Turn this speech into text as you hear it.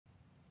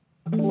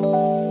Yeah,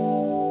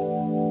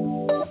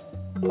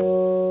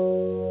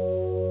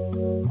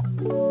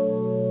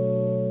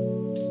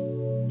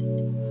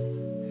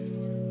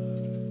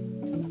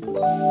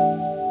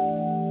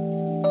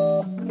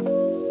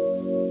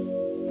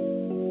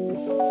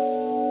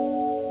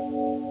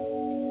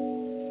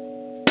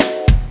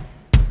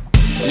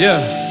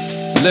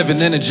 living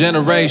in a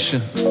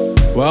generation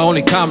where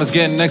only commas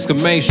getting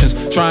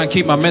exclamations. Try and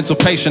keep my mental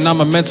patient,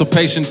 I'm a mental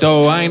patient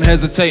though. I ain't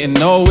hesitating,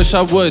 no, wish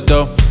I would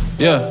though.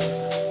 Yeah,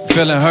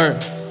 feeling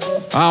hurt,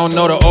 I don't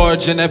know the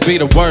origin, that be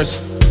the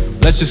worst.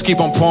 Let's just keep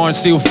on pouring,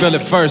 see who feel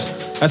it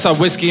first. That's how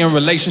whiskey and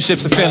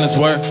relationships and feelings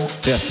work.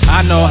 Yeah,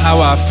 I know how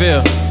I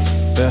feel,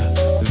 yeah,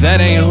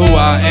 that ain't who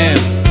I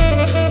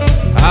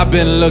am. I've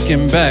been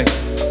looking back,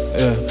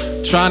 yeah,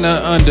 trying to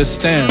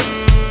understand.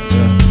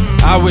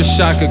 I wish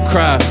I could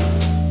cry,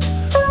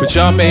 but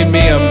y'all made me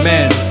a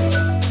man.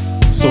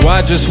 So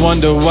I just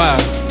wonder why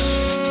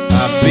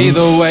I be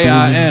the way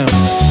I am.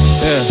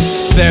 Yeah,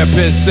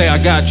 therapists say I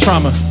got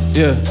trauma.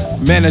 Yeah,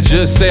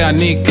 managers say I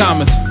need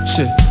commas.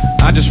 Shit,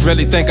 I just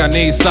really think I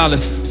need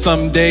solace.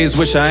 Some days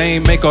wish I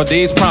ain't make all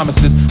these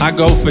promises. I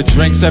go for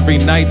drinks every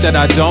night that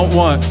I don't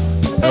want.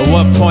 At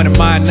what point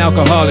am I an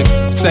alcoholic?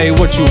 Say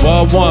what you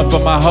all want,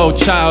 but my whole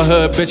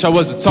childhood, bitch, I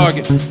was a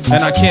target,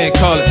 and I can't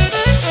call it.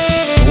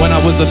 When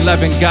I was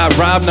 11, got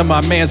robbed of my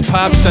man's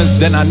pop. Since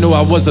then I knew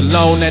I was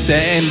alone. At the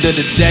end of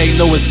the day,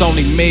 knew it's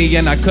only me,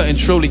 and I couldn't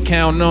truly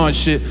count on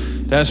shit.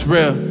 That's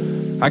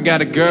real. I got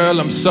a girl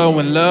I'm so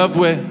in love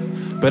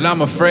with, but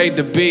I'm afraid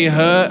to be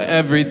her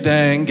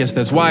everything. Guess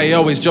that's why I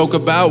always joke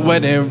about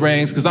wedding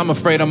rings, cause I'm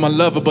afraid I'm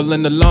unlovable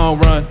in the long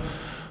run.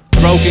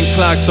 Broken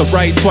clocks are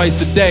right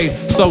twice a day,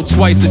 so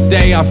twice a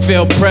day I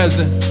feel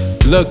present.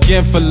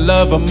 Looking for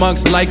love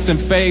amongst likes and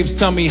faves.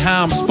 Tell me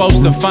how I'm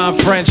supposed to find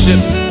friendship.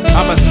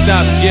 I'ma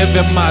stop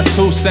giving my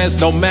 2 cents,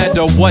 no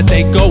matter what,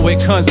 they go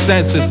with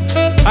consensus.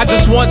 I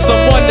just want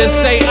someone to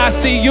say I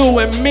see you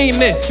and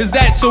mean it. Is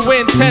that too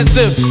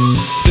intensive?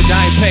 Said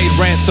I ain't paid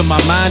rent to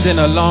my mind in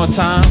a long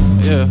time.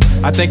 Yeah,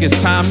 I think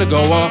it's time to go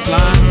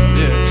offline.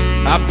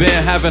 Yeah, I've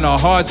been having a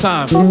hard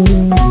time.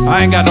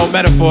 I ain't got no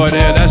metaphor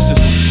there, that's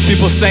just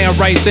people saying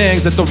right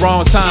things at the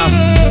wrong time.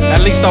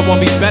 At least I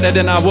won't be better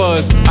than I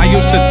was. I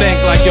used to think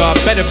like, yo, I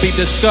better be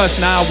discussed.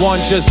 Now I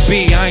want just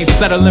be, I ain't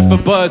settling for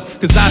buzz,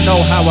 cause I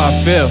know how I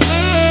feel.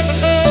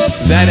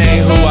 That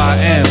ain't who I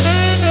am.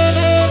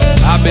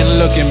 I've been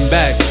looking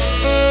back,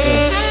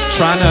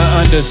 trying to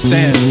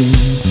understand.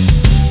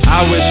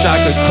 I wish I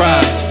could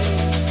cry,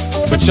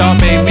 but y'all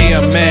made me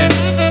a man.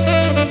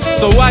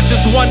 So I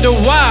just wonder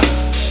why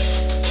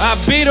I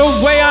be the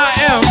way I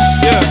am.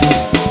 Yeah.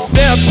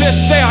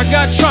 Therapists say I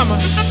got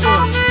trauma.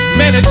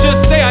 Managers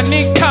say I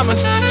need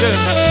commas.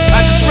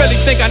 I just really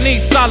think I need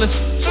solace.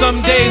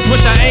 Some days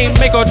wish I ain't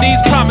make all these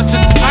promises.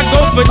 I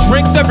go for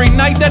drinks every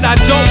night that I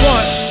don't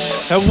want.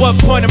 At what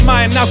point am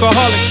I an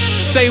alcoholic?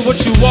 Say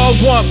what you all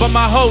want, but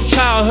my whole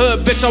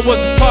childhood, bitch, I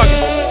was a target,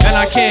 and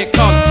I can't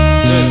call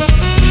it.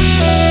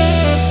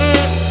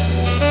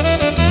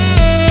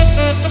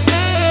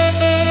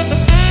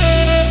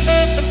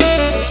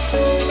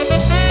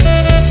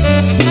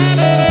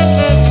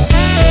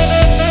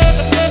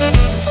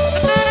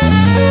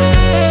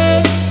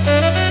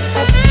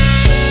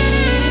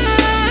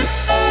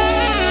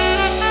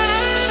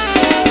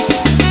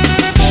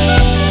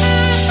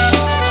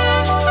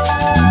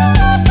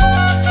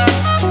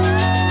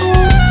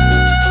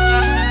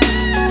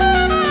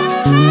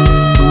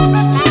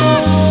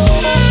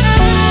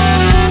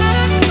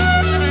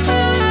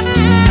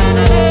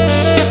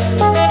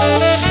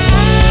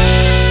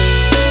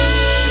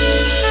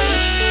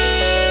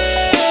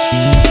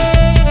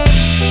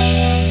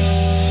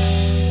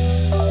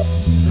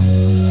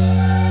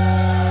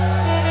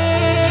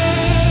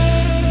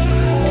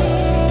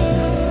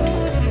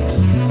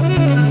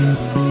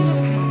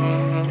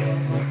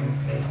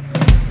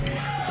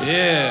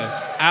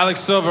 Yeah,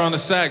 Alex Silver on the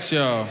sax,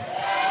 y'all.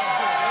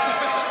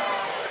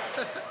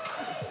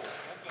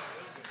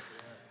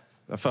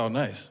 That felt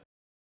nice.